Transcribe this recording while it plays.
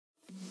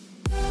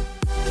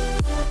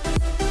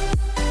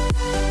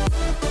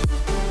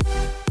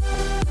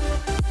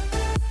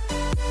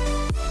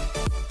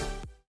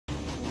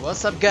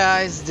What's up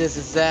guys, this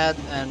is Zed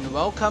and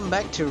welcome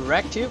back to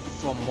RekTube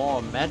for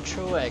more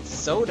Metro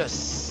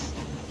Exodus.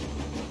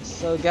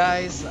 So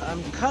guys,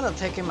 I'm kind of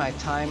taking my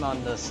time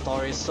on the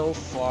story so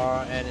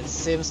far, and it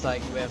seems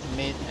like we have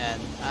met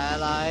an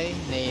ally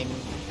named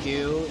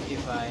Giul,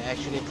 if I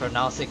actually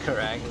pronounce it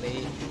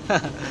correctly.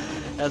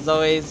 As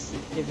always,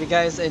 if you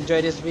guys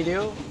enjoy this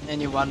video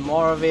and you want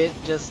more of it,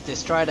 just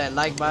destroy that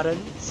like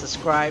button,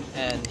 subscribe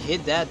and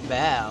hit that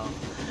bell.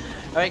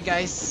 Alright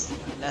guys,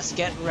 let's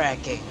get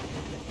wrecking.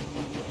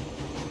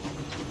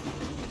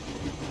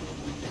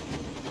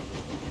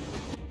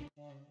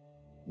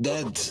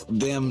 That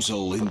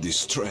damsel in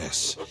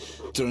distress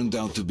turned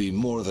out to be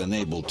more than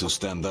able to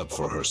stand up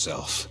for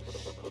herself.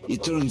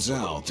 It turns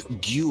out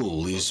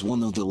Giul is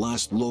one of the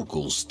last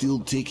locals still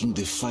taking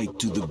the fight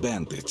to the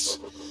bandits,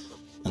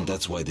 and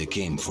that's why they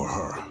came for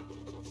her.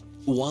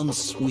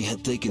 Once we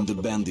had taken the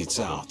bandits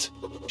out,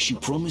 she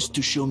promised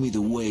to show me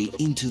the way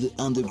into the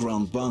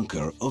underground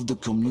bunker of the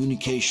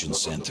communication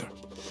center.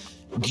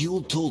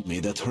 Giul told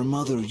me that her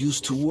mother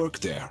used to work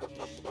there,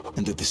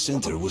 and that the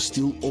center was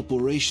still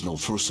operational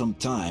for some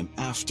time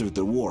after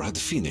the war had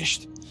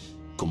finished,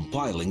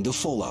 compiling the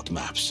fallout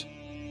maps.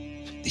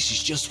 This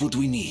is just what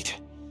we need.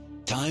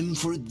 Time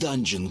for a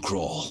dungeon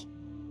crawl.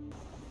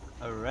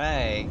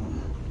 Alright,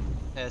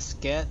 let's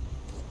get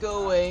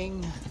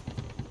going.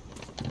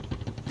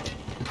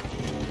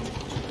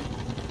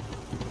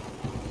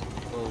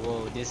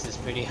 Whoa, this is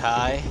pretty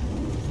high.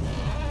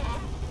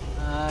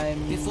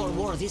 Before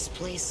war, this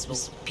place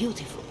was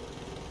beautiful.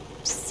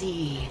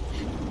 See,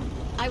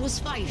 I was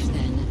 5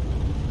 then.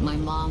 My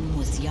mom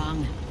was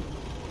young,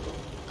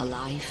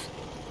 alive.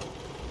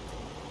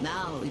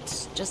 Now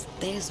it's just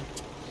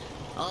desert.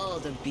 All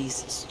the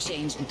beasts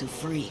changed into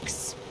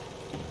freaks.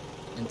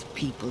 And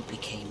people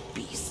became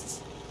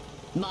beasts.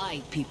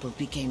 My people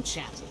became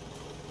chattel.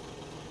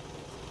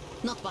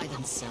 Not by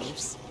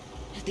themselves.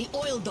 The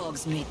oil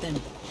dogs made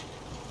them.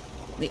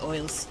 The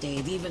oil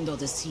stayed even though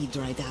the sea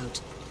dried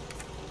out.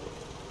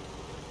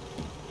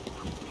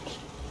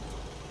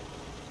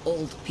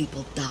 Old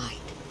people died.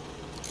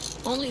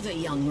 Only the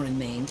young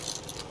remained,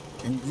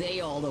 and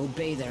they all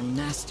obey their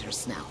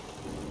masters now.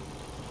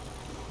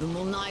 The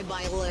Munai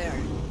Bailer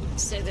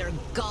say they're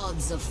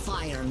gods of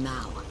fire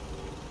now,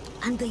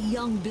 and the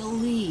young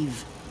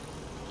believe.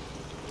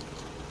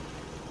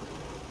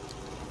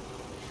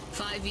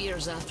 5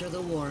 years after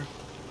the war,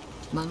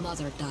 my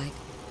mother died.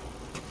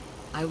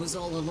 I was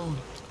all alone.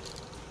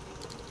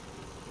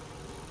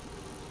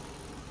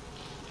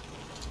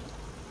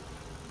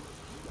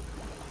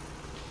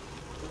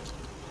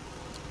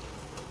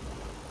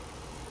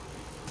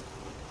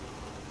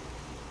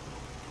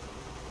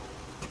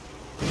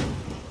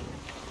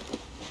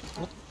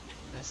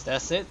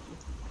 That's it.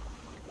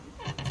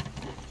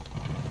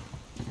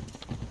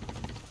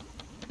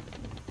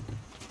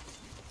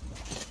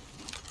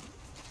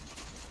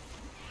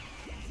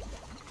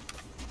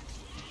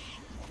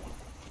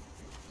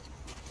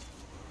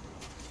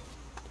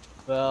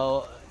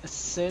 Well, it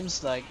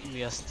seems like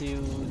we are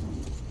still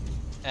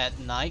at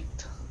night,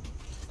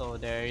 so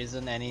there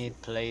isn't any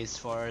place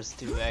for us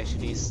to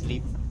actually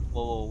sleep.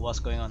 Whoa, what's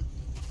going on?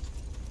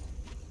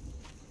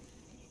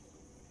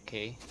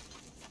 Okay.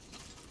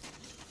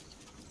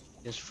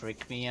 Just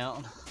freaked me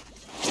out.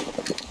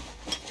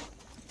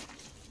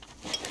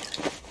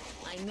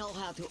 I know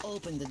how to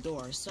open the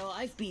door, so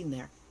I've been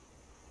there.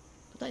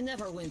 But I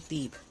never went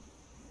deep.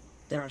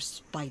 There are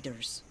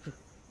spiders.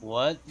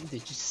 What?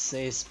 Did you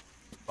say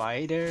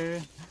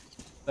spider?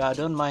 Well, I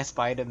don't mind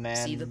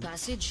Spider-Man. See the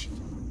passage?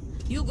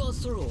 You go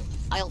through.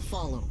 I'll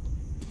follow.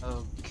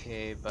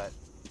 Okay, but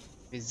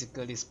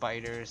physically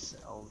spiders?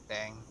 Oh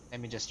dang. Let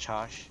me just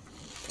charge.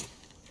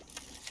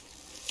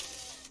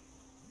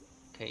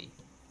 Okay.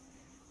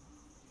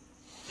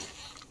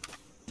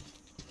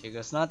 Here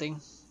goes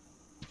nothing.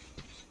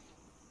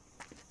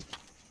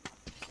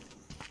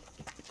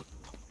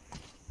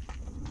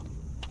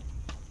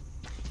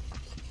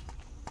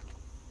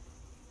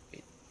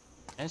 Wait,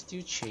 as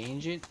you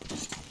change it?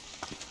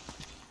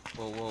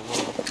 Whoa.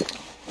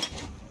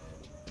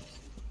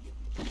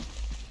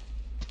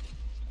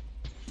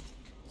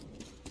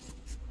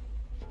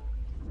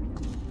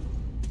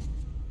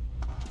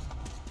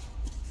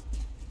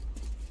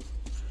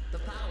 The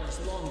power's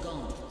long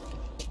gone.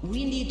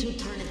 We need to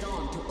turn it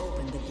on to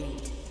open the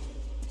gate.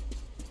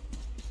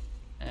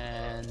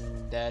 And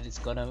that is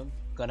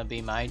gonna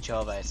be my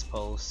job, I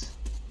suppose.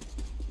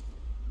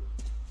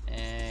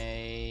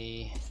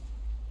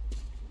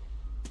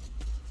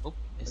 Oh,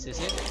 is this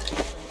it?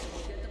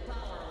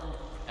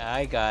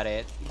 I got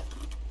it.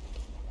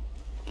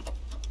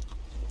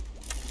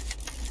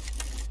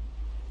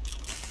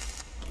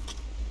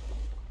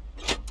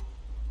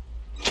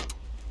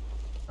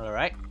 All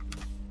right.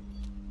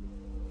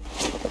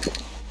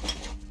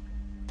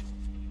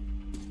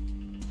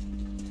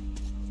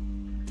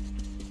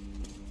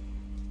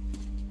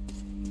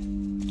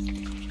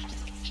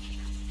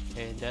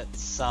 That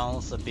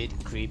sounds a bit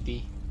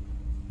creepy.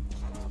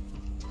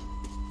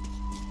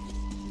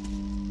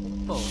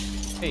 Oh,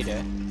 hey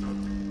there.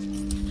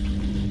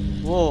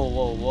 Whoa,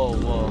 whoa, whoa,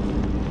 whoa.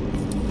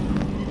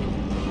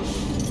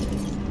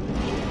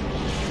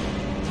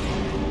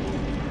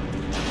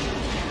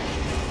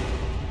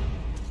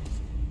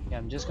 Yeah,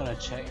 I'm just gonna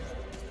check.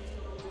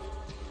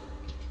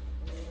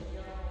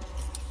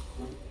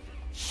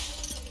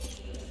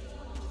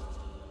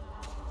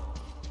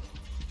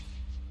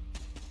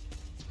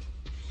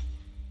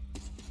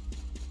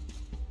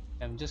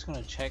 I'm just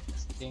gonna check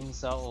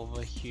things out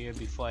over here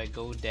before I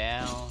go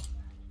down,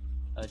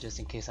 just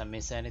in case I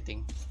miss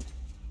anything.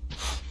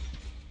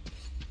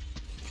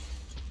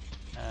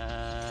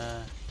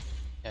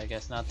 Yeah, I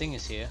guess nothing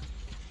is here.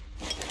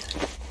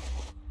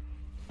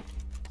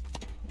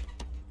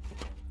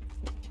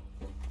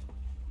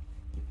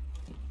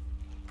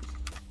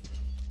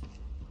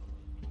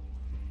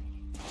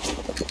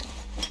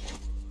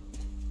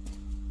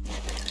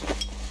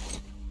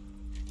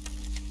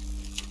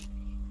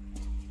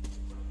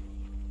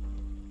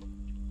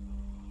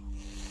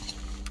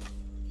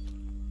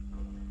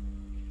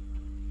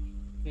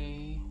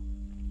 Okay.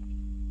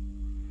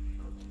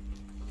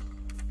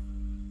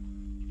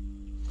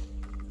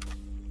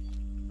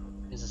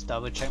 Just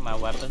double check my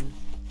weapon.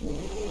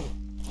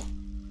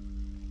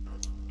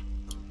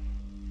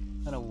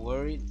 Kinda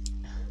worried.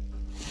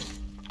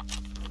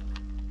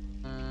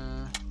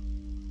 I'm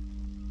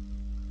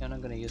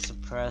not gonna use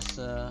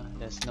suppressor.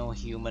 There's no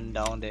human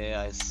down there,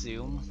 I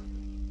assume.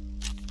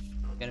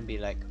 Gonna be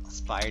like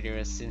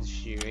spider since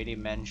she already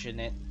mentioned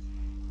it.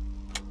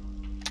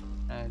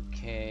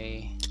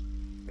 Okay.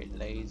 Great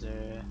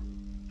laser.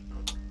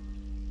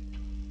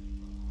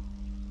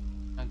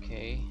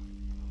 Okay.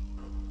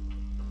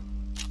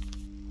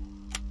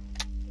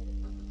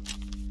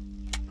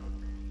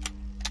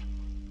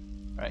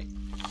 Right.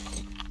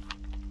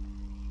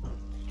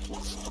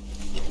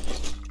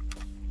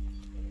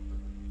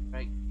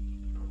 Right.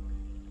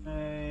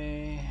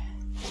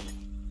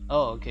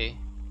 Oh, okay.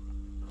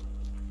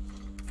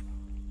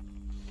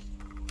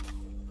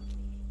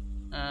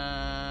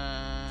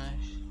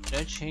 Should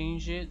I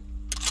change it?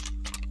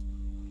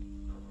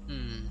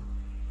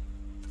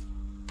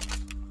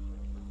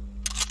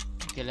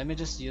 Okay, let me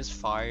just use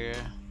fire.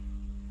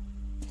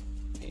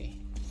 Okay.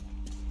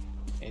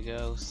 Here it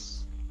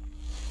goes.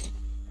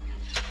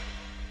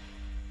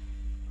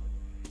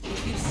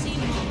 If you see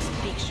Mom's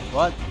picture,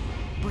 What?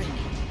 bring it.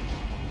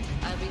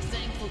 I'll be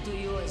thankful to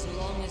you as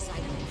long as I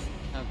live.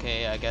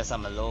 Okay, I guess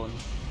I'm alone.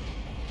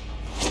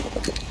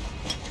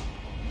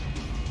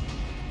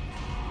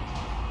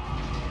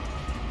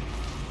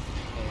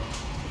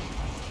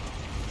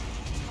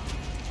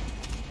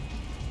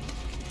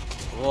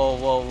 Whoa,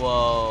 whoa,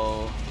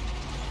 whoa.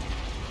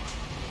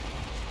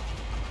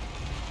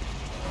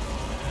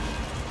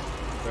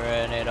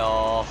 Burn it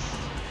off.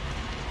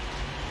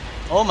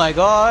 Oh my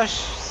gosh,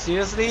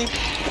 seriously?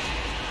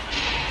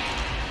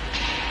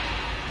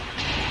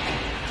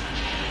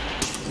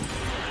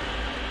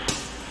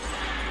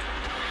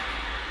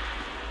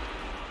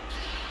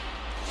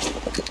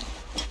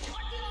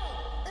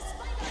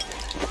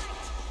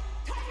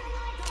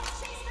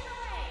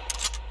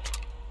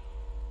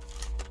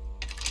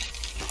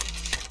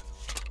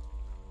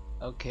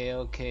 Okay,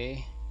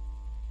 okay.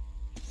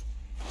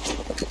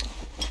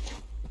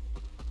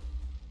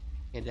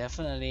 Okay,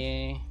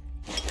 definitely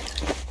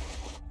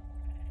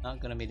not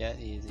gonna be that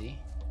easy.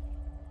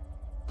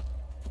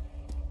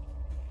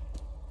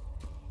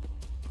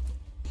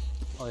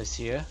 Oh, it's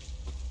here?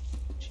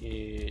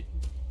 Shit.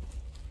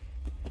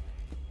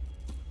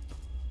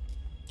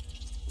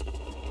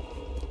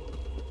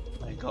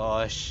 My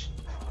gosh.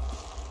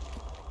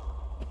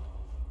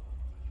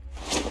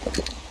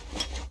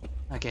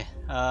 Okay,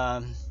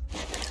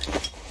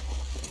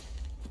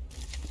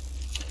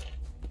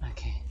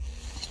 okay.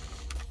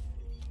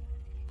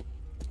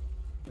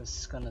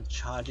 Just gonna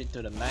charge it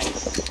to the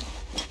max.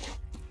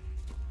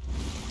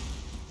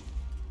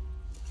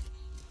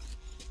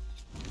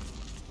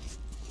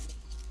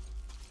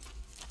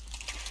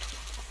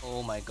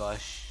 Oh my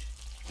gosh.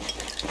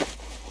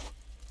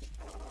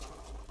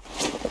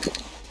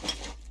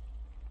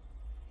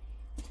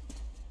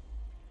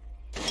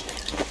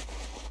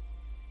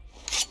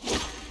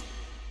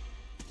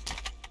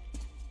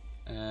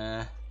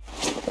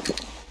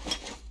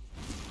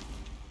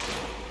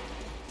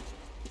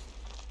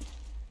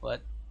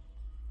 What?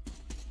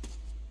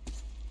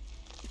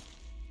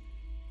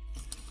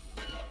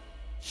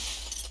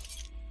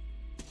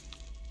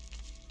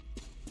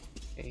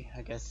 Okay,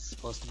 I guess it's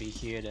supposed to be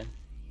here then.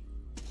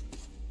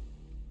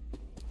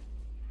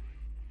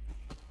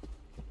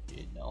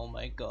 Dude, oh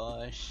my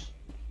gosh.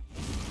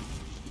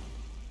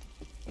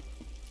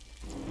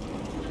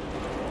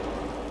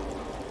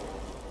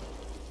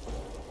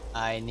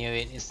 I knew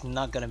it, it's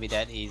not gonna be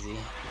that easy.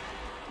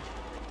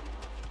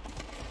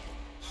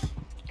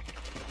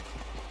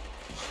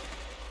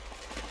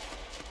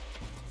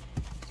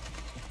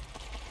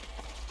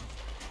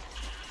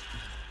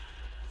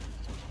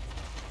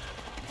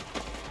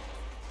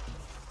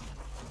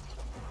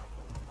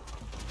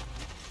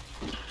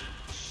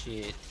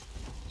 Shit.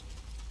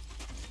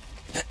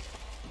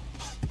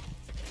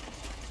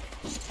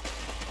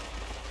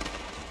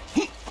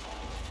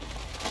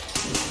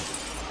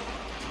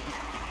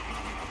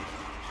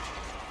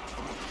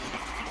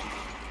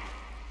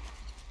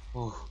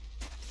 Ooh.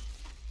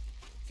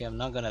 Okay, I'm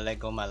not gonna let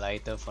go my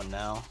lighter for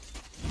now.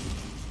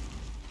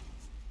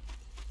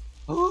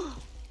 Ooh.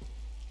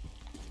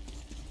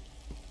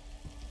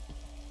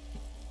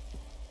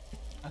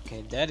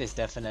 Okay, that is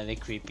definitely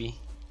creepy.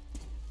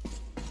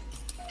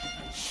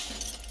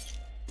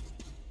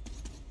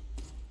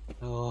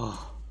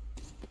 Oh.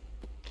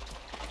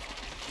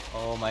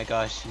 Oh my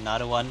gosh,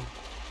 another one.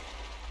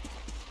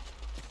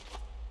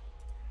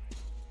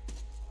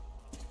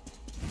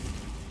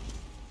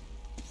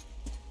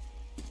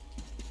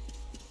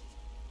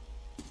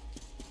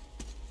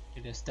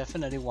 Okay, there's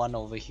definitely one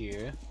over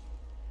here.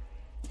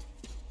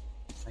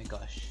 My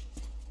gosh.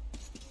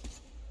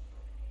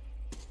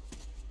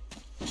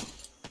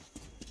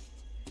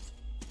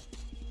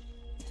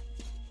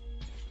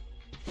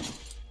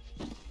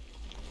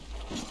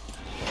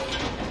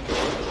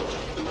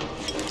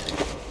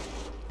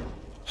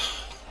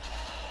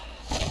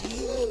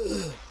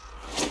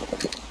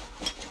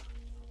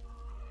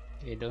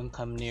 Okay, don't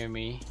come near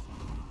me.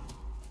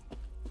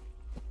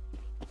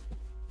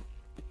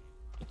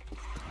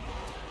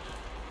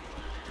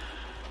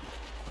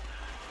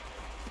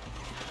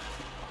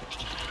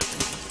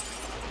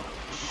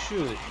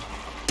 Shoot.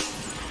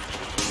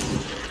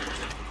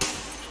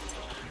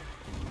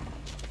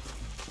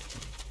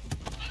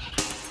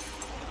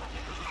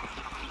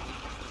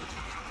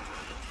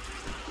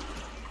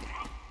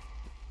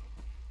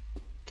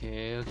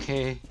 Okay,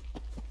 okay.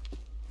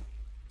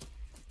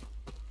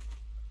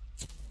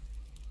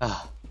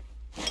 Ah.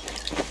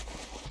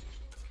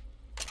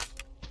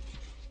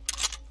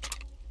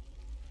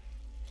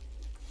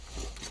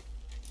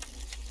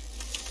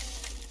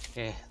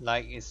 Okay,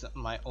 light is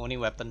my only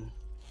weapon.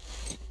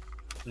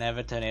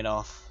 Never turn it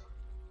off.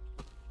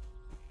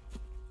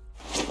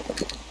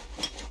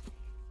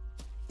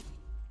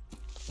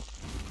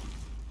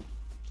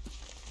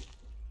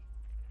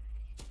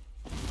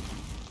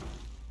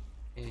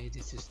 Okay,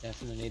 this is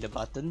definitely the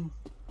button.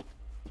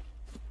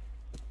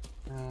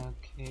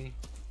 Okay.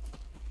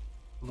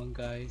 Come on,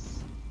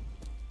 guys.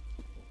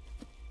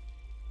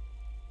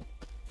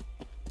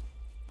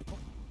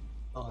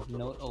 Oh,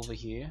 note over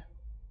here.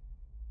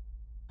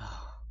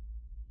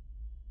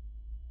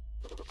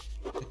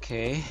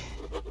 Okay.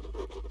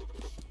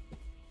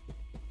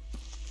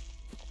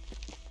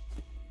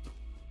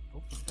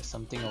 Oh, there's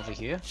something over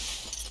here.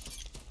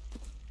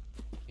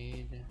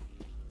 Okay,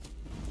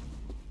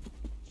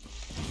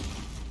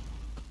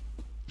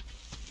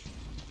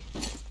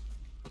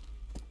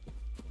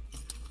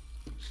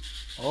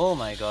 oh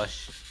my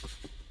gosh.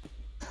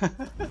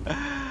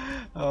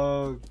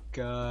 Oh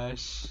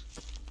gosh.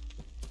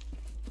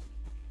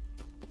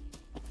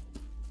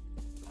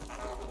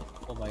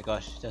 Oh my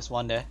gosh, there's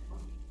one there.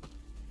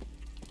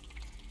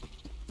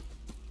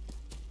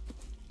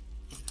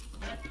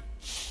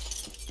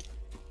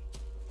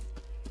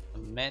 A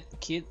med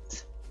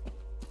kit.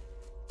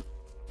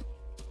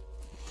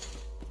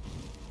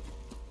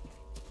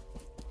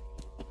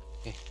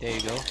 Okay, there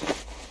you go.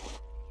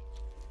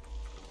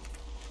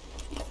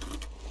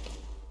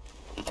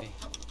 Okay,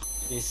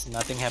 please,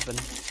 nothing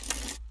happened.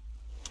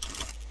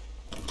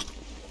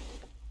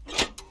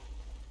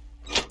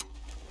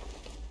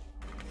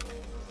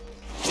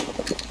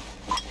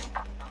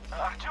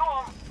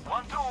 Artyom,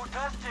 1-2,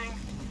 testing.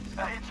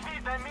 It's me,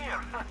 Damir.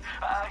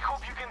 I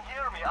hope you can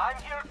hear me. I'm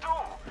here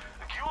too.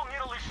 Giul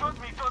nearly shot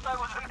me, thought I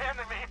was an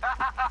enemy.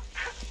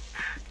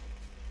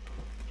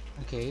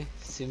 Okay,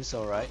 seems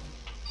alright.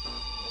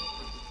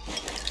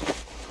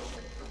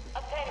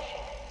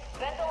 Attention!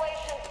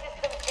 Ventilation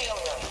system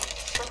failure.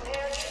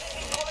 Prepare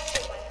individual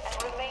equipment and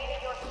remain in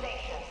your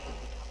stations.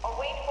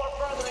 Await for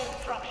further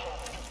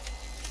instructions.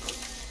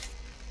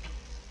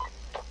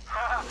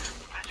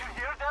 Did you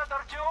hear that,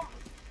 Artyom?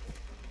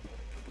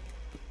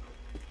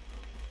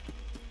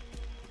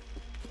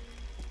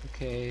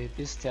 Okay,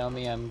 please tell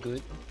me I'm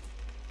good.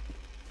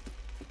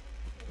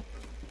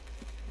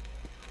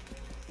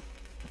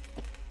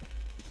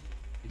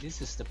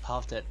 This is the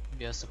path that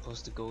we are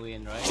supposed to go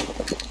in, right?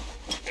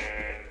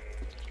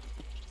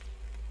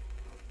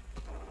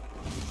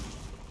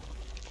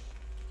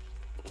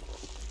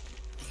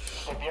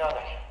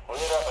 Sibyanek,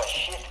 we're up a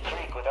shit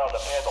creek without a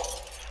pedal.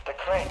 The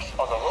cracks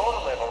on the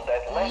lower level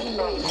that last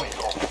earthquake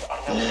opened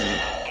are now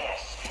leaking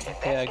gas.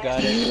 Okay, I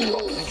got it.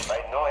 I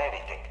know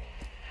anything.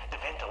 The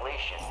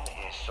ventilation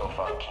is so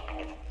far keeping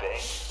it at bay.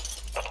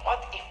 But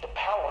what if the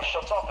power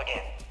shuts off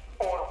again?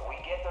 Or we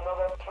get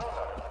another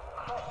tremor?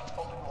 Cracks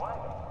open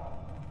wider.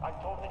 I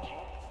told the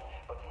chief,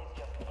 but he's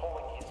just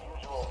pulling his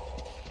usual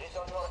sit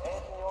on your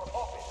ass in your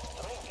office,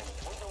 drink and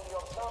twiddle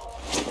your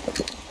thumbs.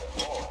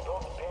 Oh,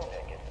 don't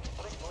panic and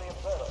strictly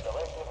observe the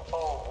elective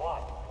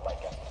O1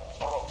 like a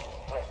broken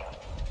record.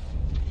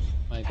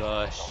 My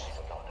gosh. I don't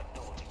even know what to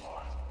do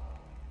anymore.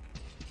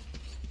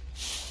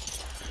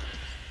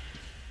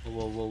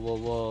 Whoa, whoa, whoa,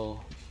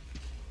 whoa.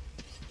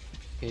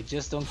 Okay,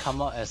 just don't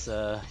come out as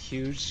a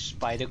huge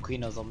spider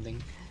queen or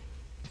something.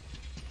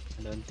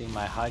 I don't think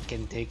my heart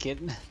can take it.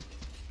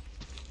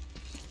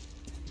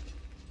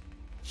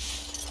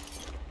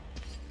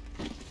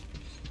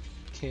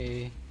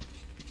 Okay.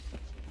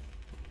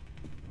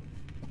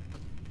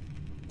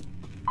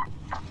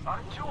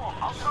 Artyom,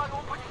 I'll try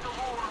opening the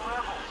lower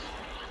levels.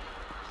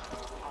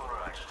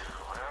 Alright,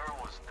 where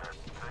was that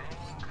thing?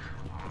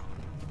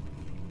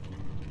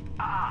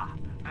 Ah,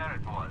 there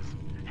it was.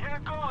 Here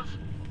it goes!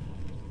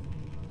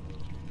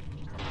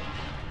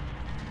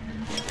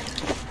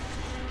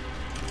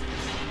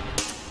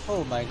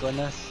 Oh my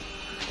goodness.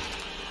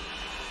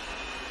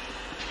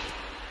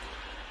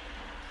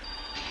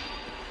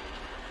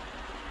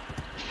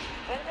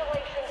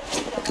 Ventilation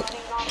system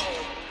running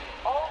normally.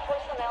 All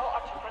personnel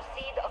are to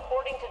proceed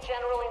according to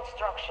general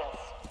instructions.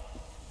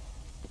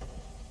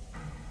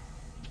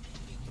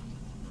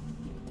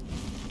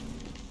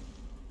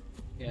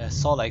 Yeah, I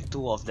saw like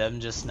 2 of them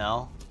just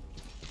now.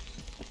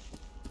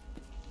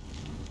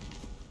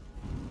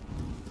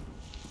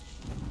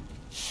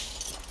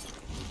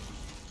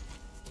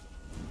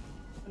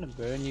 I'm gonna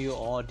burn you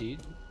all, dude.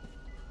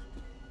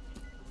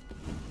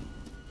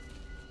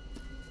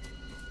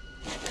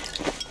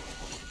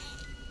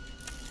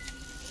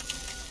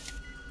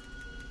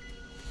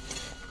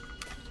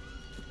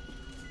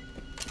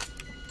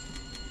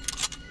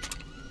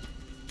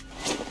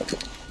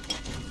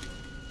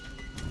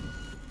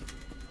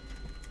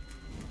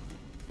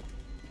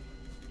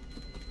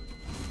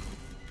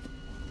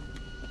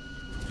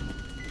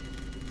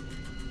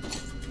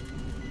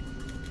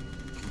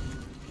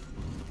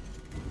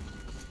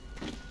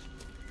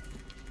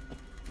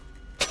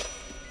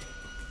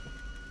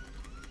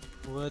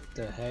 What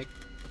the heck?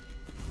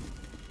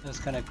 That's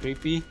kind of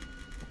creepy.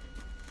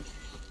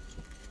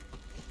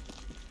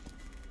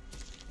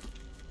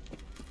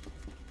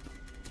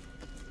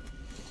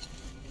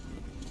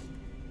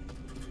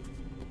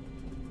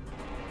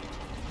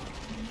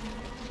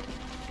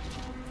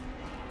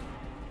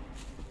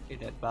 Okay,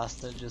 that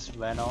bastard just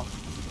ran off.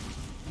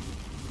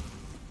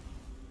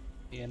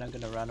 You're not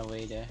gonna run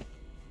away there.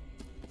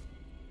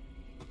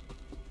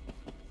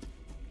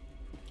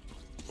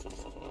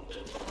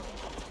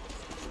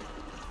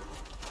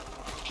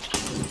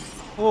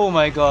 Oh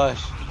my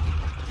gosh.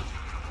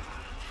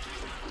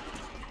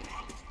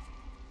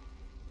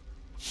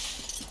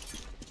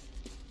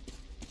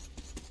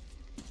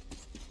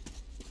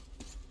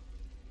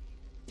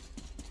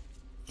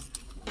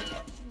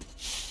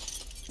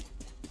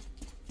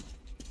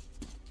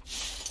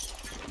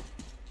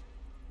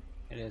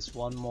 It is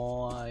one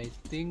more, I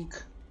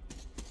think.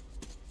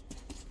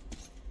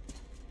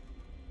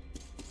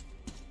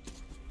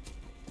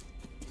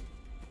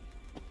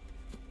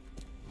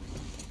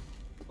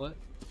 What?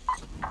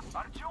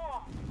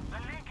 Artyom, the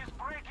link is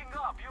breaking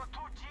up. You're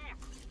too deep.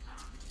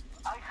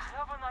 I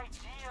have an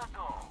idea,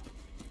 though.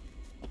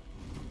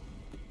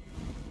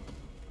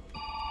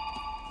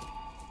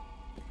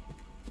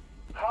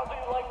 How do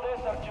you like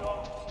this, Artyom?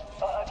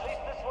 At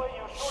least this way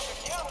you're sure to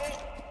hear me.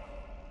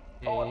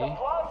 Oh, the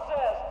plan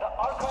says the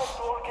archive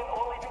door can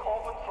only be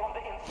opened from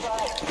the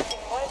inside in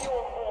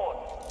manual mode.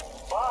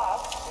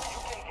 But you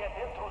can get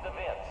in through the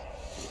vents.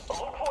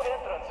 Look for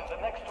entrance in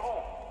the next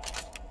room.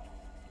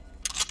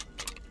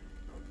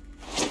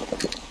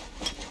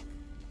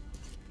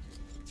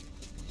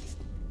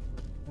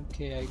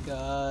 Okay, I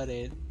got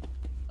it.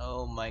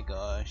 Oh my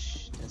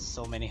gosh, there's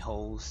so many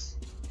holes.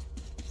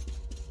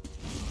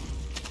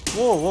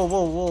 Whoa, whoa,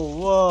 whoa,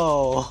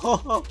 whoa,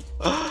 whoa!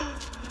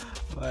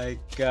 My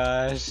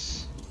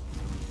gosh.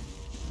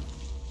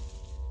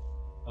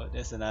 Oh,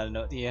 there's another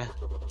note here.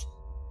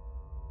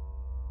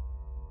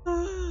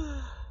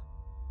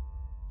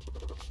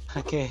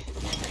 Okay.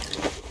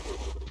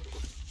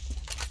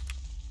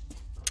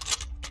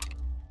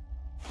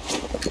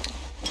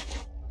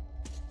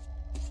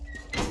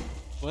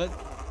 What?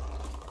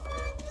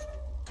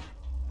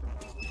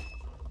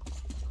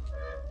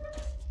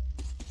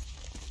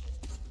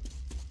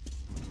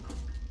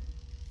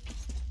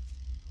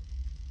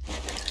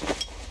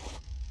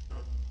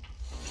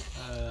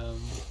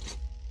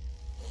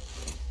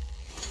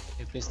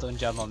 Hey, please don't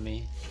jump on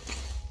me.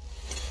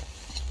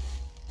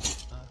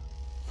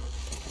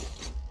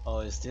 Oh,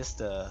 is this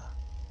the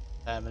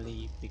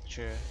family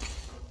picture?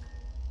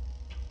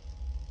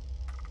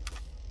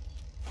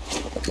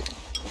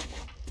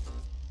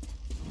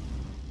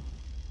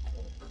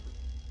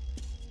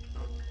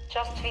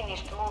 Just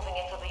finished moving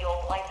into the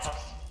old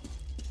lighthouse.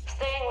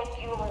 Staying with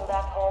Giul in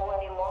that hole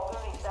any longer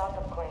is out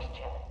of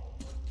question.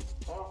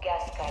 New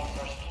gas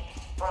geysers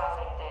keep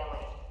sprouting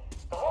daily.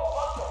 The whole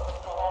bunker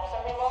could collapse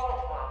any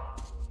moment now.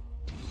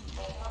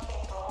 There's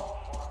nothing to hope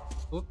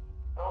for. Oop.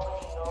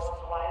 Nobody knows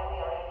why we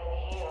are even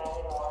here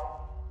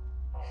anymore.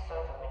 We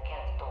certainly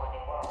can't do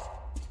any work.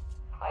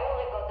 I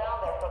only go down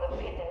there for the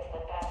pittance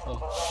that passes for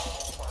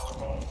rations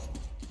nowadays.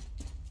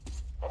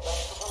 I'd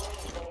like to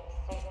believe that it's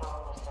safer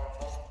on the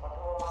surface, but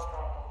who am I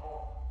trying to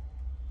fool?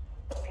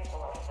 The people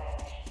are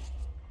famished.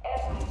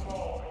 Every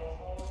day brings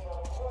news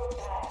of more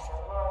attacks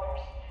and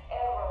murders,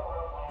 ever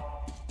more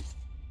violent.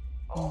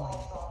 All my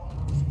thoughts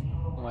are with you.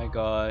 Oh my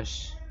gosh,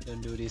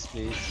 don't do this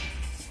please.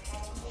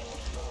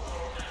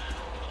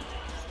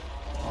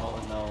 Oh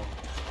no.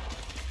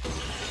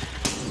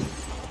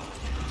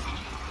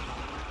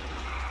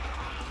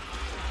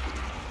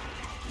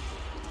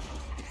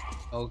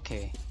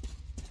 Okay.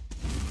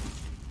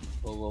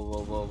 Whoa, whoa,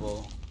 whoa, whoa,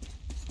 whoa.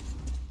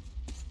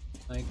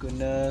 My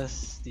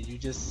goodness, did you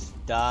just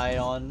die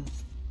on?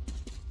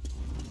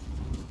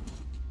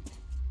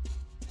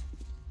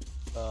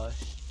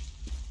 Gosh.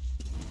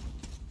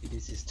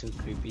 This is too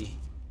creepy.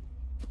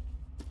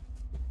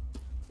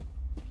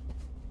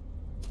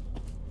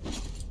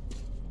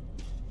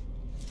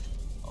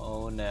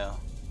 Oh no.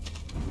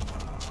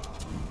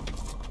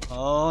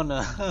 Oh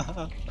no.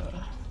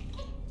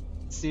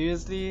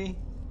 Seriously?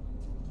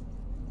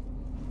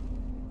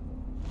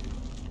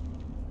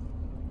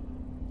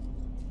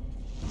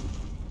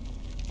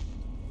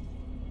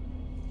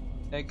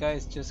 That guy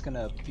is just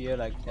gonna appear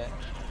like that.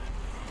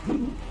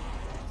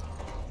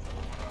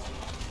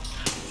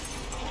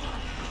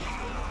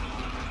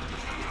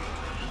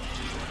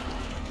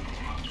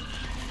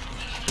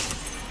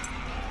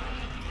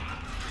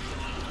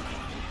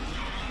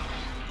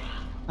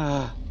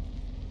 Ah,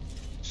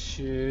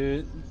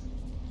 shoot.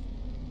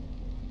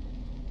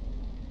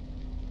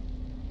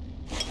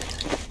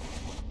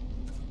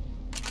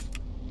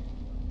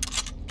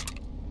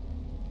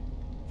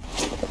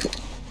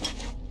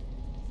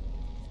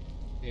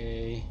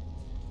 Okay.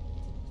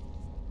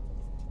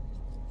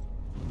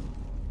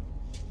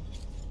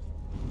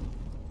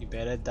 You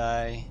better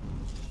die.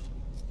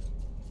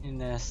 You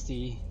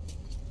nasty.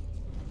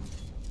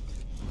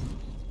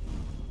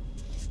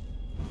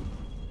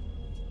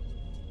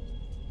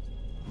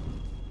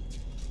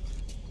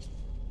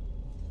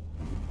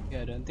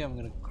 Yeah, I don't think I'm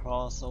gonna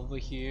cross over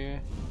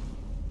here.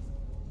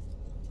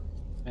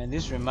 And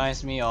this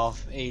reminds me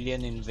of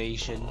alien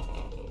invasion.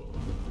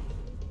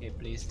 Okay,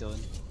 please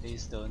don't.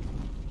 Please don't.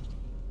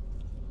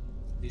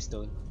 Please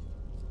don't.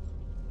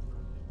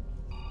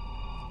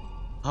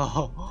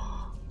 Oh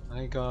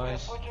my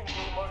gosh. Switching to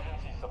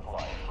emergency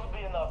supply should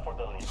be enough for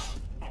the lead.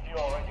 If you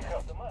already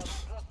have the map,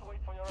 just wait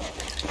for your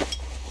answer.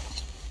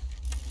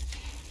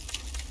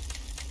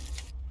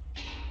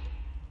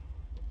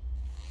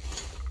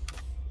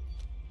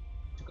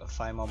 Got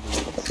 5 more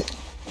bullets.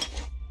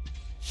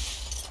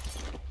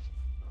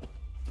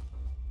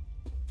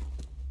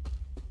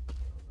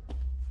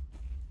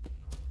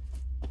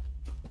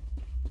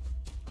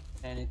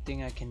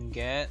 Anything I can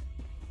get?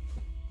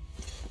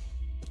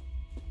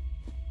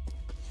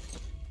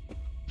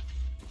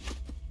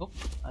 Oh,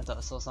 I thought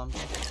I saw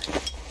something.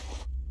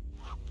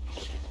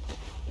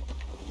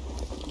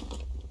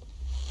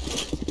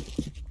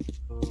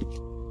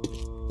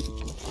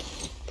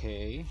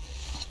 Okay.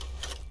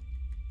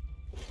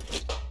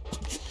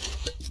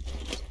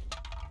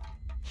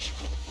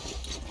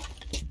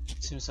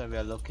 Seems like we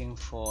are looking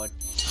for a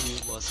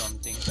tube or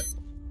something.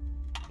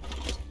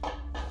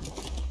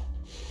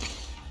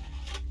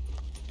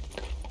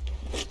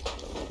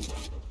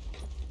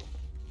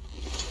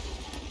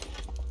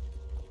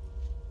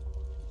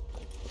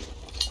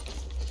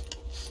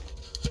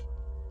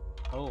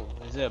 Oh,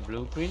 is there a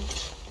blueprint?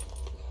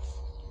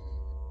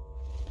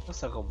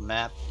 Looks like a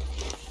map.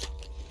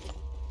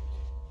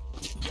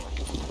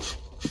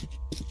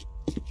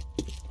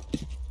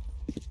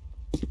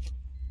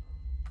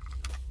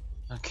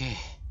 Okay.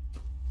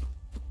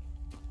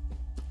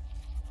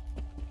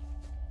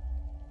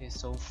 Okay,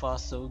 so far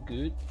so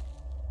good.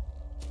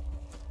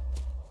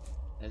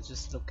 Let's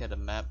just look at the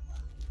map.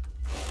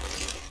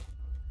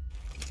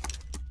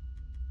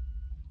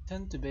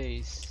 Turn to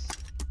base.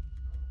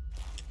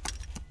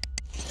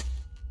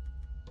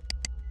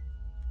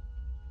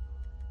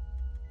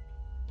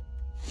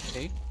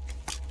 Okay.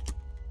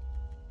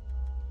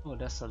 Oh,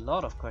 that's a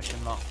lot of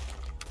question mark.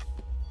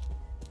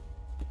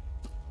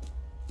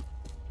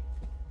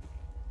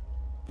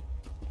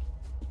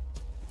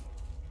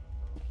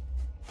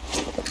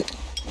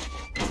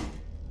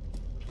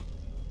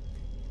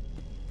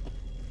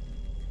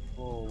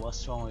 Oh,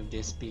 what's wrong with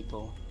these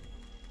people?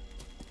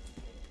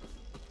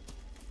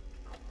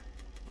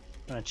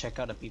 I'm gonna check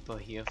out the people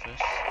here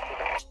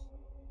first.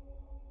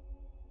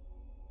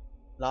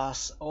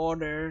 Last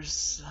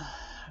orders.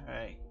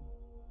 Alright.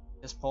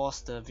 Just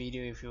pause the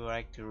video if you would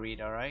like to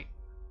read, alright?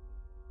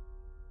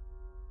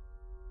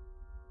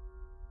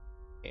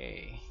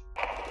 Okay.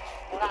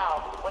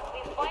 Now, when we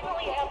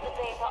finally have the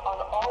data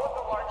on all of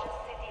the largest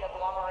city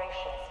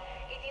agglomerations,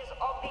 it is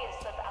obvious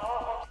that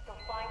our hopes to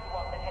find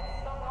one that had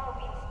somehow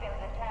been spared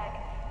attack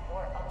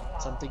were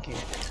unfounded. Something here.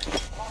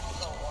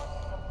 Moscow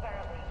was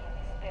apparently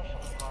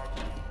especially hard.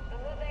 The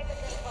new data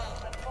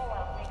confirms that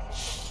fallout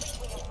makes it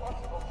completely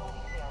impossible to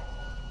live there.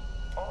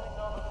 Only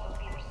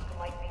Novosibirsk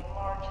might be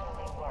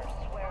marginally worse,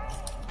 where...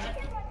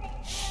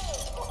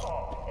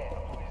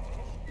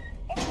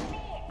 It's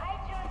me, I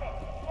drew this.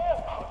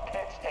 Look.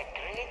 That's a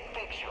great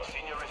picture.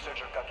 Senior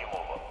researcher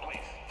Kakimova,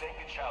 please take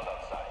the child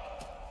outside.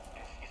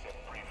 This is a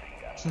briefing,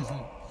 guys.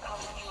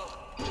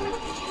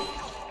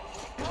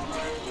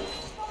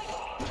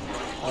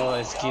 Oh,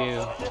 it's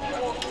Giul.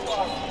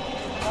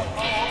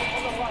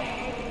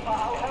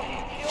 I'll have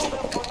you kill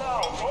them for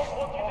now. Don't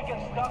want you to get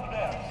stuck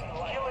there.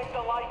 Killing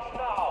the lights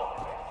now.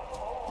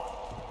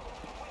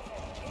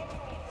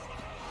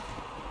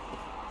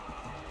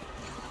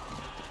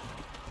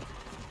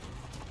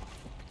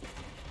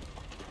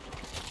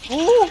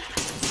 Ooh!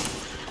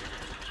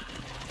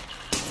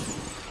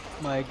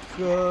 my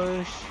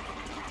gosh.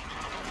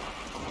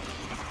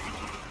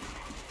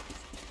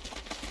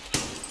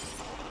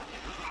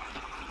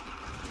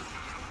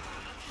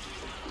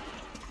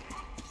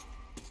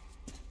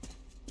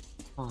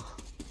 Oh.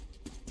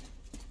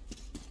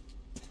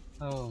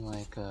 Oh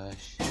my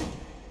gosh.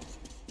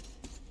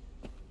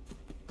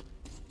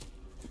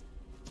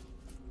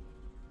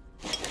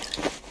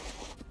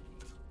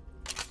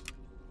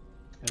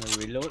 Gonna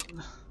reload.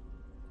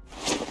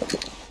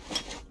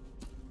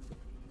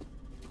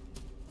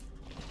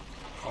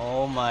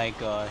 Oh my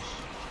gosh.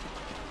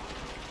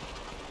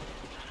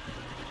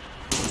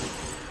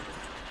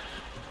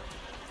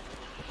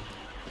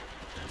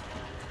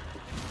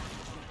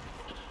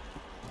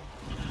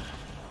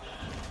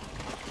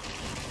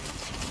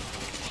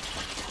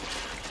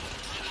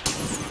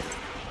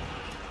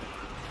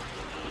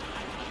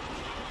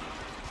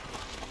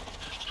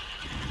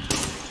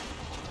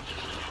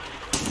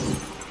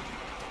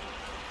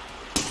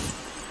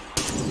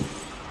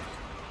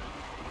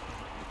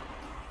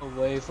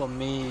 Away from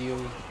me,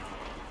 you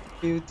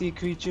filthy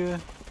creature.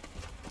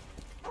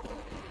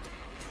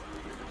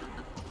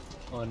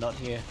 Oh, not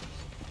here.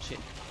 Shit.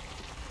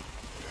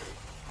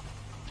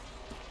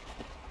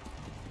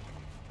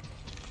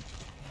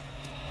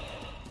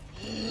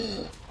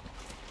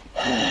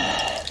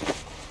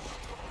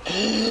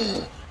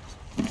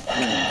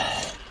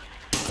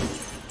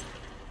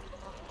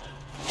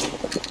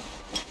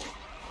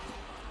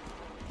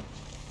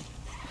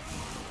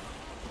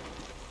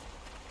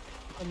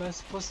 Am I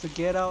supposed to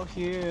get out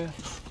here?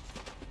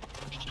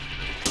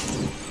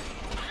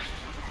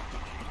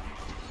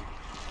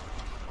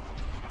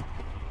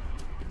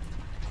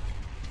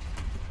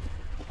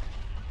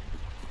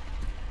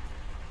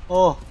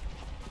 Oh.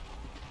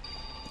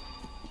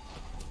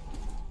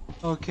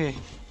 Okay.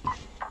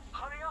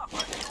 Hurry up! The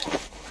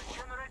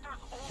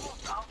generator's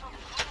almost out of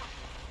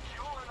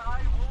fuel. Giul and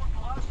I won't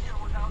last here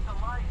without the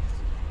lights.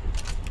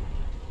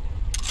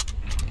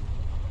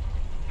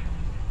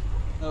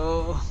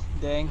 Oh,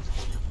 dang.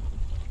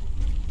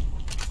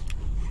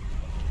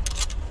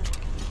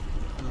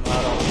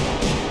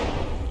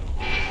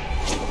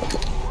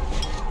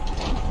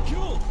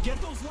 Giul, get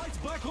those lights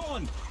back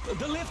on!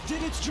 The lift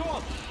did its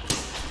job!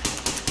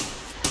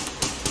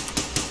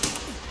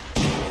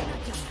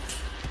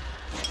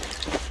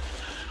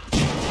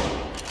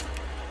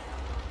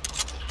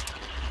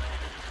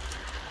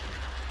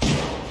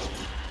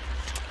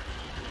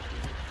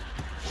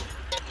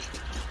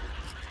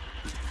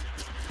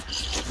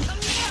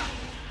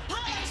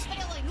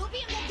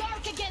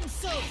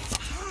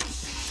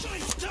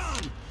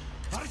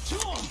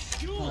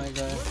 Oh my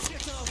god. Let's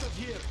get out of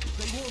here!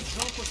 They won't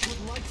jump us with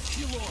lights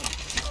still on!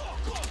 Go,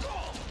 go, go!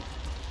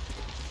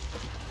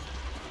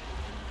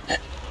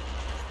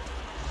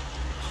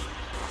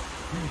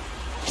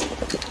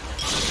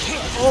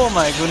 Oh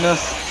my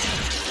goodness.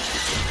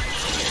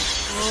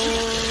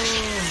 Oh.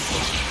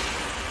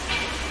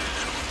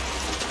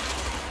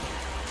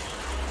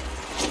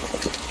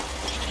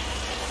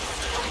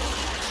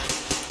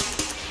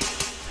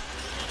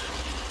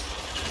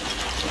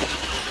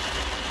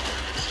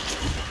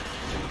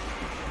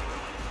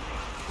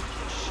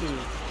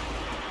 Shoot.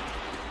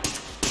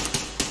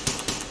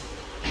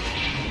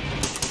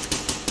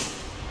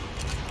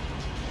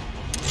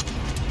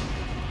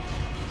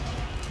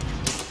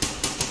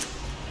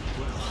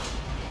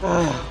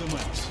 The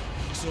maps.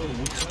 So we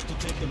have to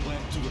take them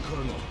back to the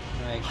colonel.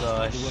 My By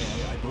gosh. the way,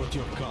 I brought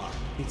your car.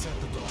 It's at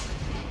the dock.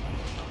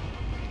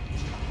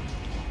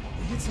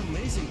 It's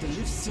amazing the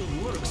lift still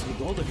works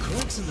with all the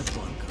cracks in the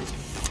bunker.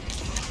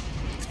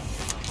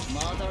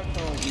 Mother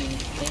told me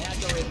they had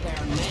to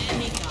repair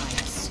many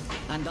times.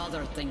 And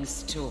other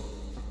things too.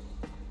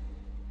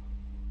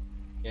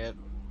 Yep.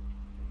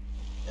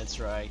 That's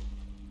right.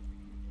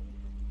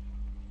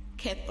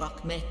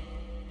 Keprakme.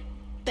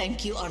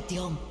 Thank you,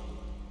 Artyom.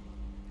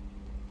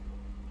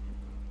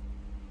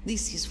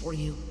 This is for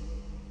you.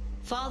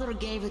 Father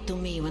gave it to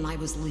me when I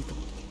was little.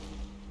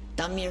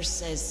 Damir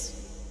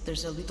says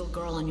there's a little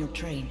girl on your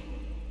train.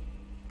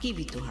 Give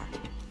it to her.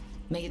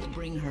 May it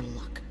bring her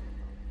luck.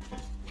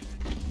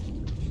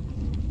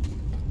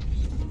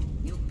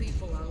 You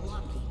people are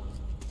lucky.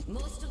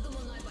 Most of the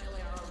Munai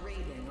are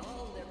raiding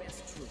all their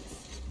best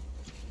troops.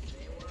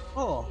 They were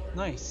Oh,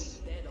 nice.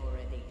 dead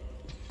already.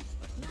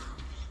 But now,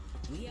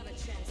 we have a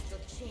chance to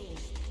change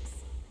things.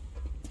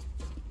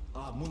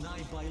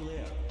 Munai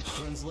Bailer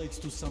translates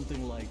to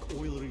something like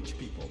oil-rich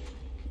people.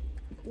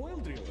 Oil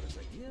drillers,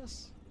 I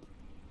guess.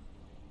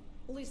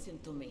 Listen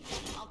to me.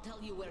 I'll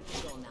tell you where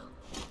to go now.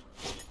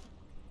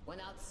 When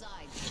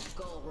outside,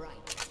 go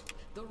right.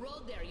 The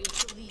road there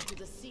used to lead to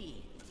the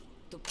sea,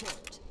 to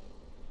port.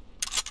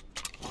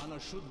 Anna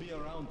should be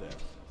around there.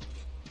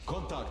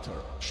 Contact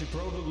her. She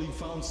probably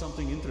found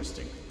something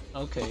interesting.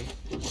 Okay.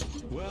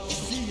 Well,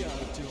 see ya,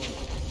 Artyom.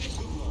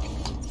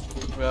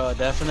 Well, I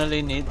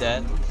definitely need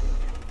that.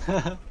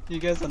 You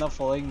guys are not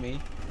following me.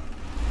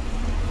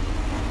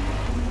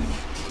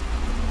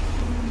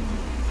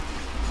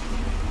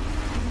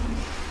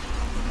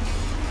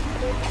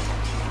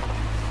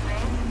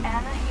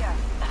 Anna here.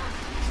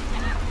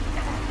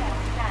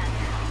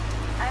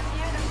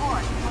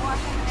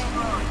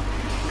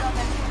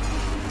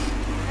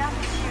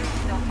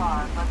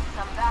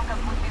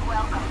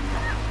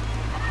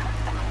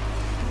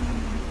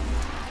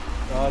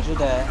 Roger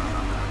that. Up,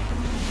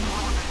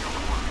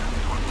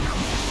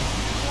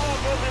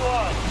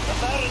 everyone! The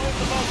battery was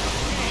about to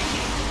speak!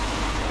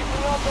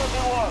 Keeping up,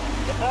 everyone!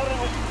 The battery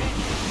was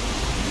speaking!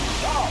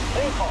 Yo,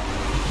 people!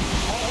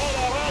 I heard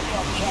a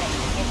radio check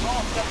the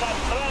ghost of that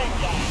train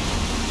gang!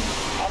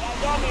 And I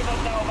don't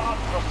even know what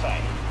to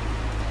say.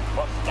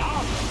 For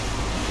starters,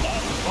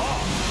 that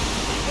boss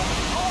is a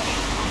fully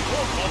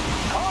stupid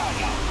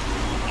colonel!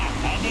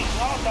 And he's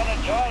not on a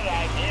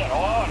joyride here,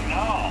 oh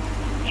no!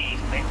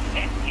 He's been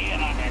sent here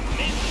on a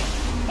mission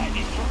by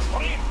the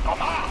Supreme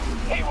Command!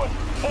 He was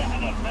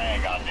rather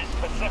vague on the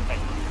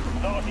specifics,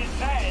 though he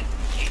says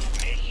his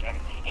mission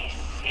is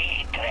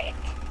secret.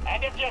 And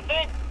if you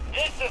think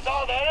this is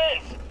all there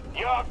is,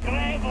 you're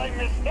gravely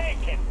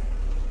mistaken.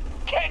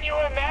 Can you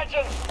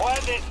imagine where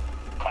this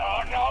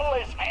colonel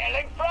is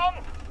hailing from?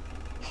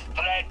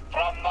 Straight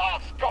from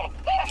Moscow!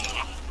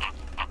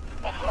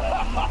 It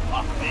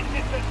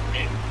has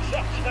been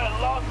such a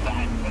long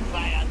time since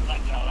I had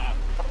such a laugh.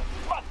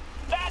 But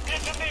that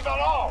isn't even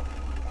all.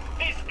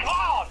 This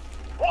clown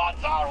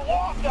wants our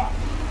water,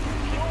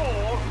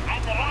 fuel,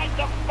 and right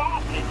of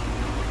passage.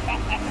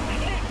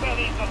 He's a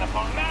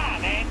reasonable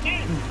man, ain't he?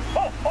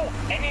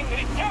 And in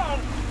return,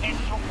 his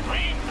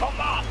supreme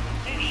command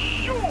is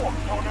sure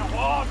to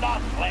reward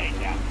us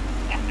later.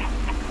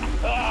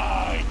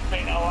 Oh, it's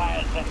been a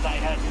while since I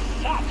heard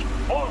such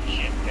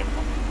bullshit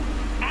before.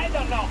 I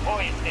don't know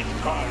who is this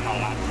colonel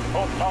and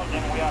who told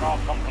him we are all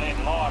complete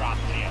morons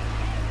here.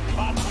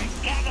 But we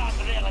cannot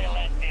really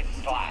let this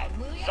slide.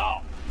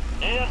 So,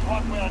 here's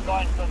what we're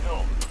going to do.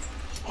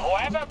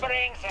 Whoever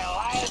brings a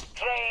live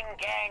train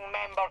gang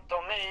member to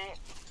me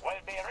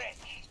will be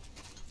rich.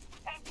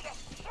 I'm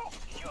just so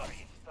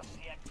curious to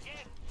see a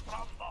kid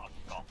from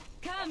Moscow.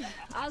 Come,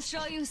 I'll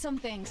show you some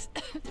things.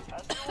 And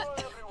you all,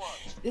 everyone.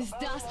 This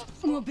dust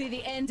will be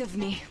the end of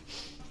me.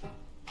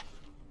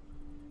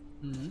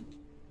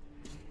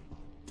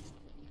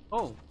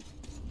 Oh,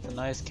 a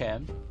nice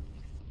camp.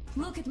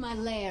 Look at my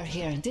lair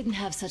here. Didn't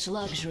have such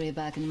luxury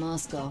back in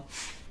Moscow.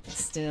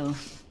 Still,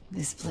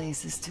 this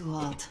place is too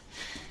hot.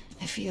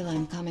 I feel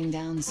I'm coming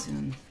down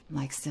soon,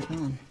 like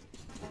Stepan.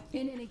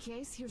 In any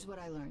case, here's what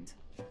I learned.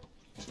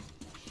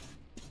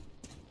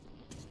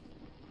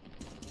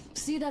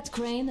 See that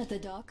crane at the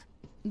dock?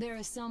 There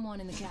is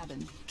someone in the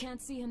cabin.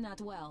 Can't see him that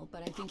well,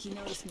 but I think he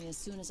noticed me as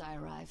soon as I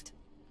arrived.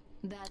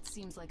 That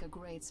seems like a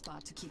great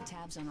spot to keep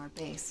tabs on our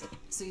base,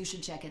 so you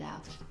should check it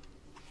out.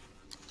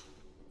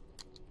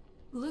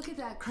 Look at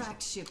that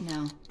cracked ship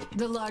now.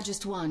 The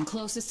largest one,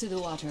 closest to the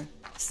water.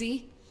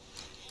 See?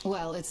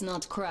 Well, it's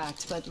not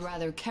cracked, but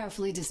rather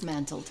carefully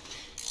dismantled.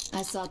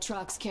 I saw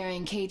trucks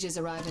carrying cages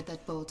arrive at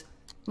that boat.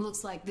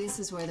 Looks like this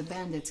is where the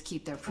bandits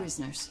keep their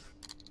prisoners.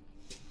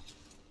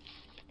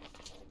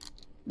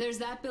 There's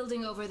that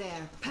building over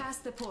there,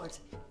 past the port.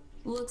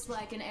 Looks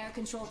like an air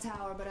control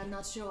tower, but I'm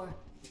not sure.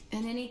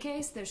 In any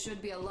case, there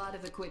should be a lot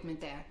of equipment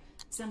there.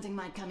 Something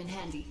might come in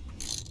handy.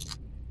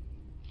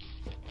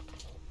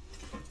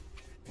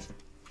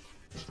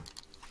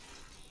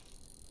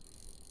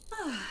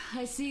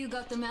 I see you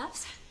got the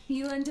maps.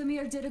 You and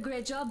Damir did a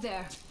great job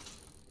there.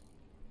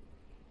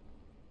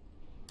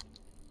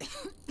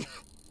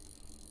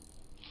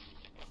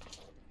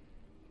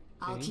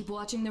 I'll keep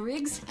watching the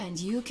rigs, and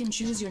you can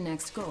choose your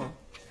next goal.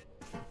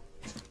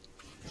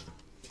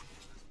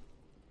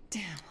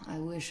 Damn, I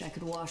wish I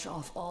could wash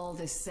off all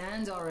this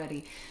sand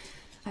already.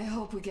 I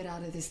hope we get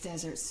out of this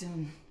desert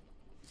soon.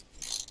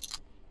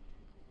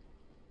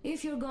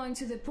 If you're going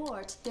to the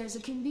port, there's a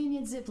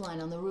convenient zip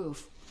line on the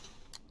roof.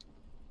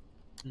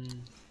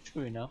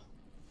 True enough.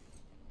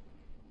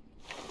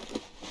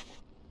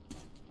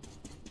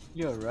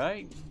 You're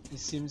right. He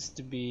seems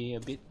to be a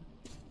bit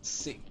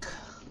sick.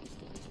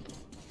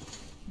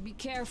 Be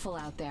careful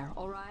out there,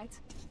 alright?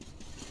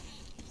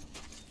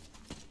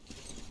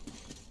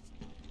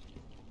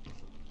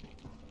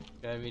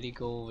 Should I really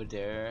go over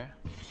there?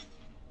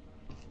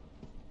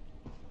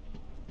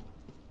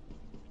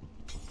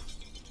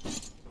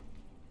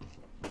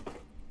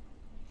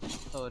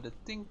 So the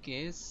thing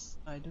is,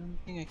 I don't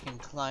think I can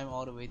climb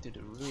all the way to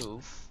the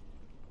roof.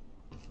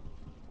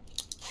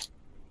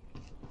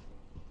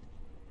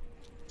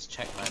 Let's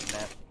check my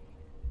map.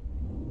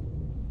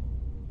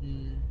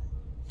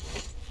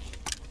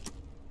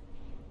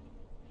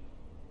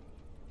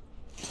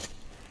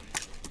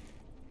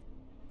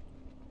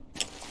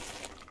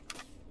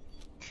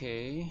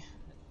 Okay,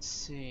 let's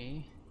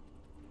see.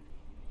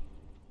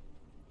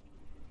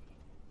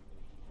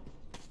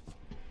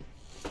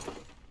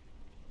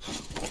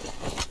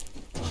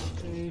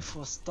 Okay,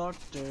 for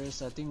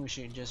starters, I think we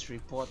should just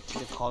report to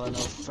the colonel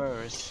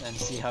first and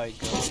see how it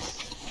goes.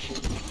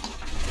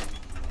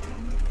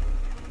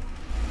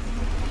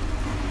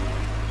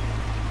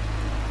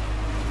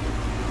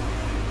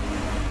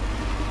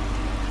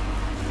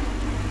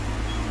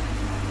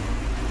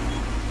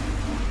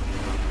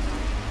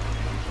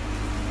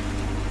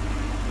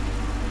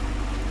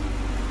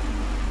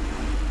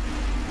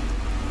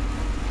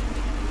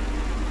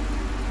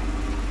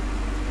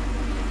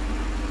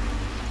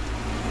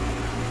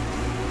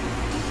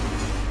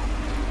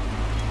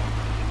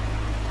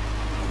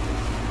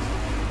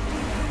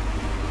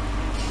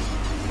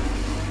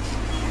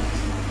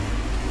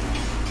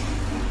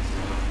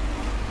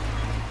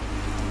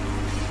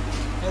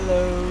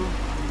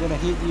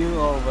 feed you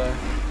over.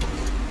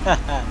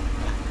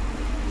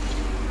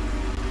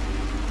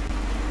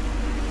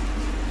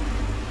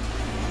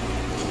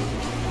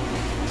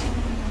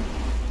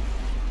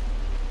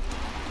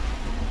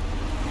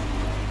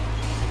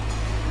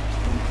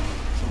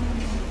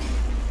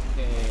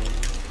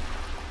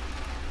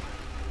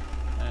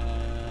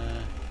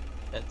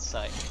 That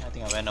side. I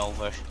think I went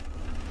over.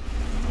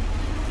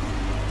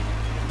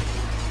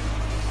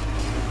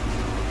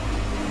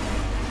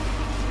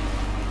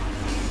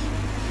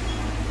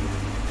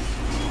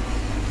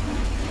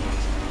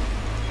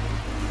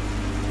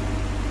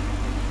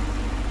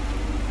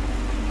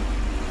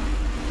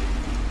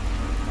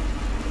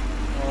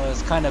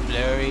 It's kind of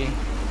blurry.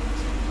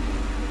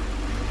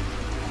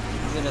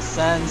 Is it a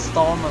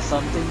sandstorm or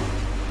something?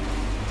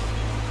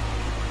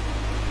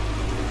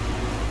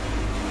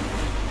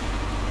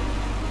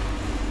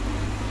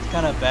 It's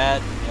kind of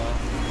bad, you know.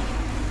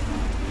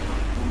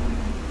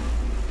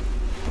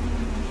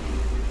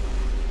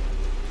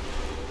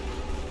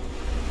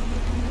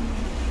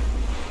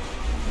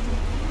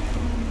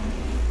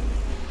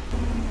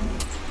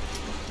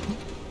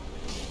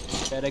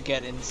 Better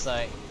get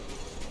inside.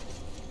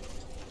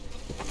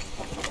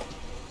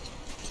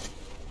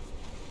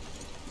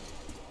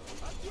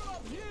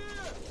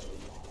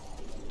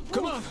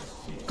 Come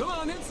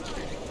on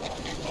inside.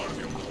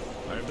 Artyom,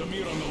 I have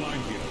Damir on the line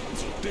here,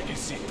 so take a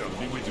seat. I'll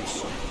be with you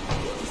soon.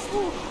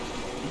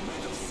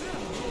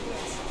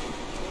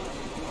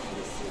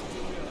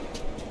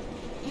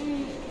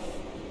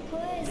 Who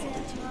is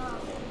it, Mom?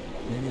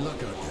 Any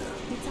luck out there?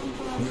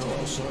 We're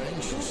all so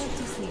anxious. Go back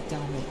to sleep,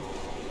 darling.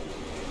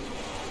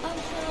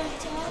 Uncle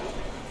Artyom?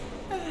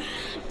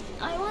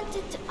 I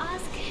wanted to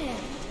ask him.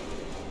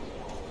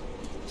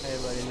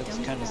 Everybody looks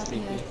Don't kind of get up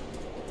sleepy. yet.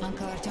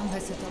 Uncle Artyom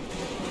has to talk to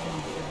the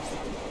program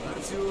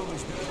first. Artyom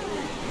is dead.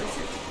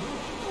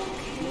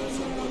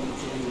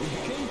 We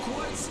became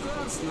quite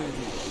scarce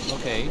lately.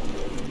 Okay.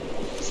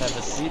 Let's have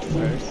a seat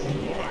first.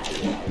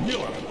 Alright,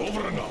 Miller,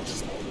 over and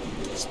out.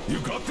 You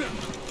got them?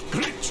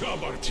 Great job,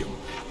 Artyom.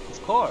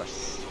 Of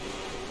course.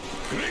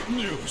 Great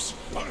news.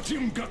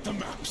 Artyom got the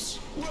maps.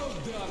 Well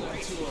done,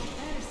 Artyom.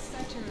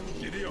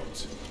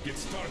 Idiot, get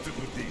started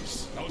with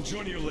these. I'll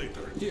join you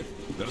later. Here,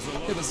 There's a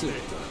lot have a of sip.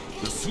 data.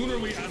 The sooner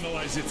we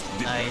analyze it,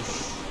 the better.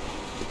 Nice.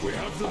 We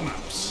have the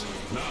maps.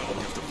 Now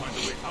we have to find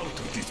a way out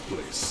of this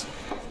place.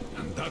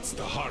 And that's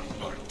the hard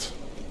part.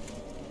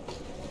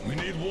 We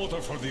need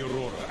water for the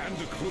Aurora and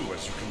the crew,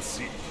 as you can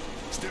see.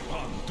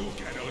 Stepan,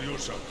 Duke, and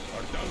Alyosha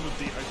are down with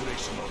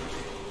dehydration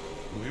already.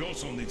 We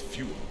also need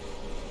fuel.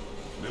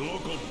 The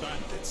local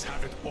bandits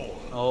have it all.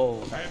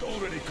 Oh. I had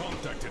already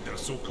contacted their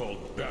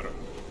so-called Baron,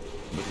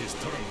 but his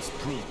terms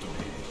proved to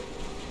be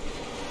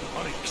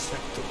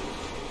unacceptable.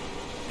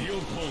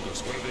 Giul told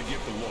us where they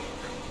get the water,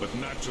 but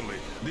naturally,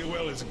 the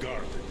well is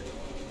guarded.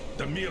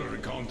 Damir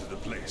recounted the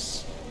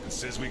place, and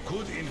says we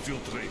could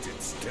infiltrate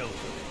it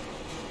stealthily.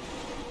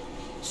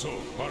 So,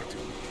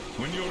 Artyom,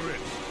 when you're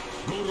ready,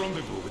 go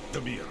rendezvous with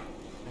Damir.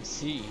 I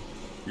see.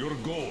 Your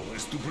goal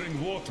is to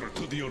bring water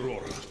to the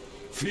Aurora.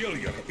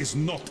 Failure is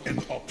not an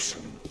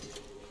option.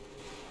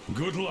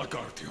 Good luck,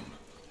 Artyom.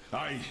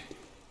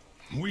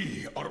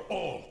 We are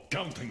all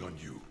counting on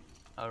you.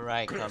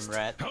 Alright, Crest,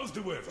 comrade. how's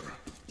the weather?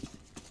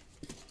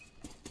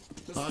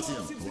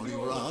 Artyom, while you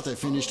were out, I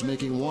finished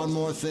making one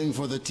more thing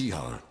for the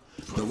Tihar.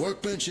 The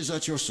workbench is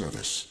at your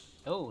service.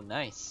 Oh,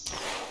 nice.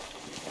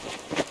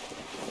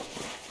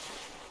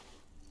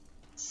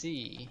 Let's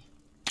see.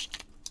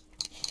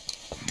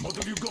 What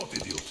have you got,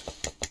 idiot?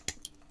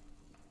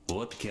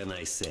 What can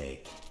I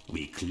say?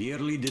 We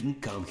clearly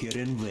didn't come here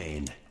in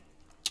vain.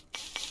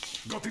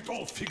 Got it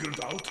all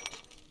figured out?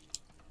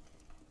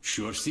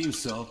 Sure seems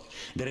so.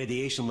 The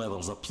radiation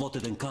levels are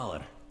plotted in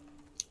color.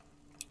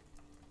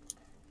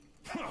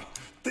 Ha!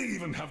 They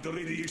even have the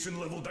radiation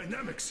level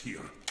dynamics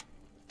here.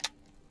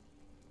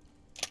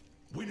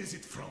 When is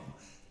it from?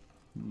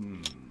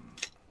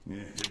 Yeah,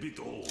 a bit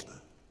old.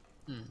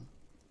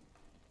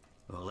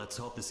 Well, let's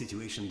hope the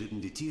situation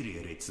didn't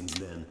deteriorate since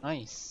then.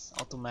 Nice.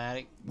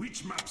 Automatic.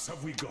 Which maps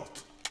have we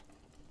got?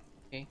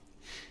 Okay.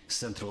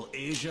 Central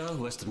Asia,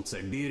 Western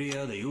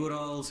Siberia, the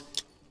Urals,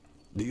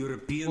 the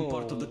European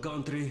part of the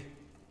country.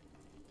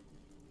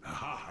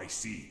 Aha, I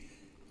see.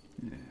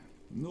 Yeah,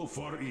 no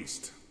Far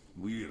East.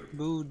 Weird.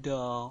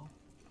 Buddha.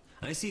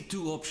 I see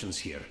two options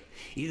here.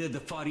 Either the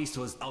Far East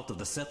was out of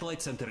the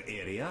satellite center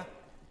area,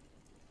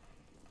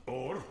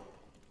 or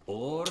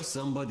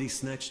somebody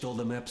snatched all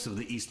the maps of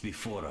the East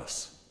before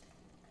us.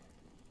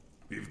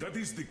 If that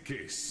is the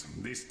case,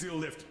 they still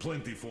left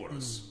plenty for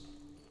us.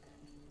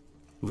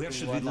 Where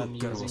should we What look, I'm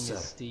Colonel using Sir?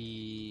 is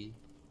the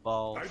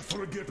valve. I'd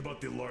forget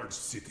about the large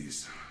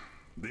cities.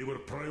 They were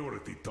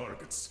priority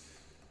targets.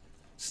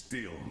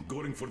 Still,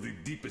 going for the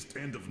deepest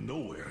end of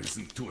nowhere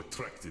isn't too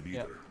attractive either.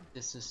 Yep.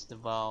 This is the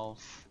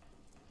valve.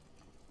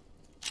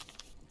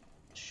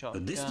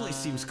 Shotgun. This place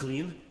seems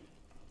clean.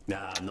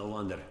 Ah, no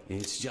wonder.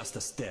 It's just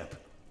a step.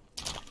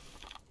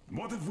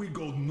 What if we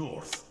go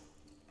north?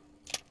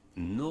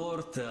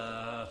 North,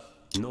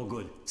 no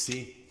good.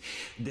 See?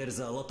 There's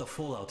a lot of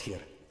fallout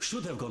here.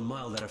 Should have gone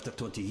milder after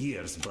 20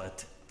 years,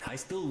 but I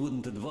still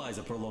wouldn't advise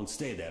a prolonged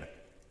stay there.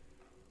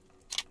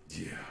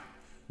 Yeah,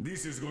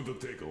 this is going to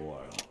take a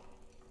while.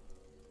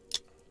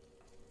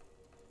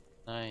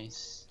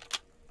 Nice.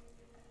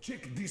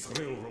 Check this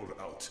railroad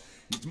out.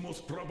 It's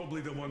most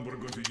probably the one we're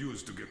going to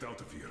use to get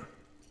out of here.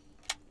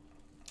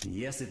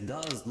 Yes, it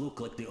does look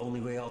like the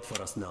only way out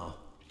for us now.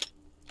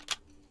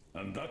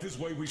 And that is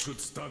why we should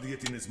study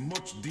it in as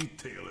much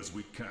detail as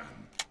we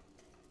can.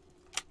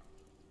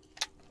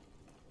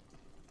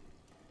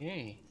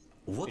 Hey.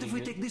 What if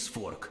we take this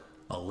fork?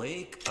 A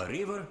lake, a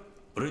river?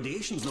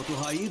 Radiation's not too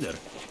high either.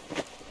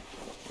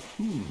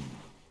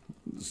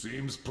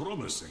 Seems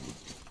promising.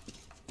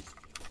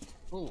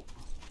 Oh.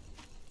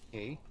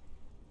 Okay.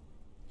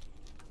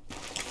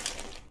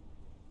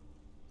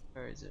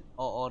 Where is it?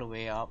 Oh, all the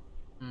way up.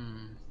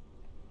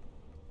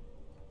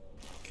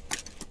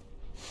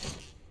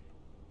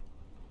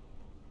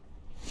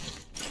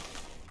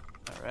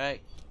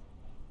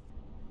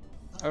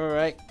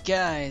 Alright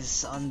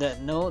guys, on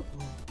that note,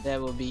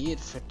 that will be it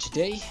for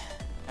today.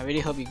 I really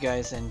hope you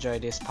guys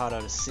enjoyed this part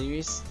of the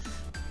series.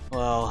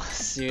 Well,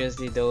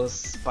 seriously, those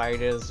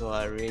spiders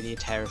were really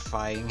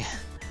terrifying.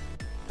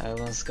 I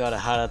almost got a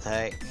heart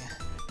attack.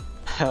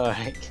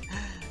 Alright,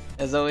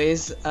 as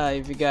always,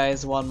 if you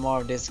guys want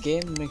more of this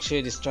game, make sure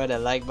you destroy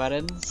that like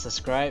button,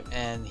 subscribe,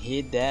 and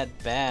hit that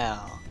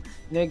bell.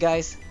 Anyway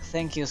guys,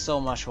 thank you so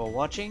much for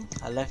watching.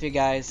 I love you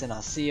guys, and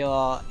I'll see you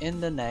all in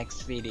the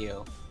next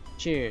video.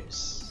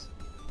 Cheers.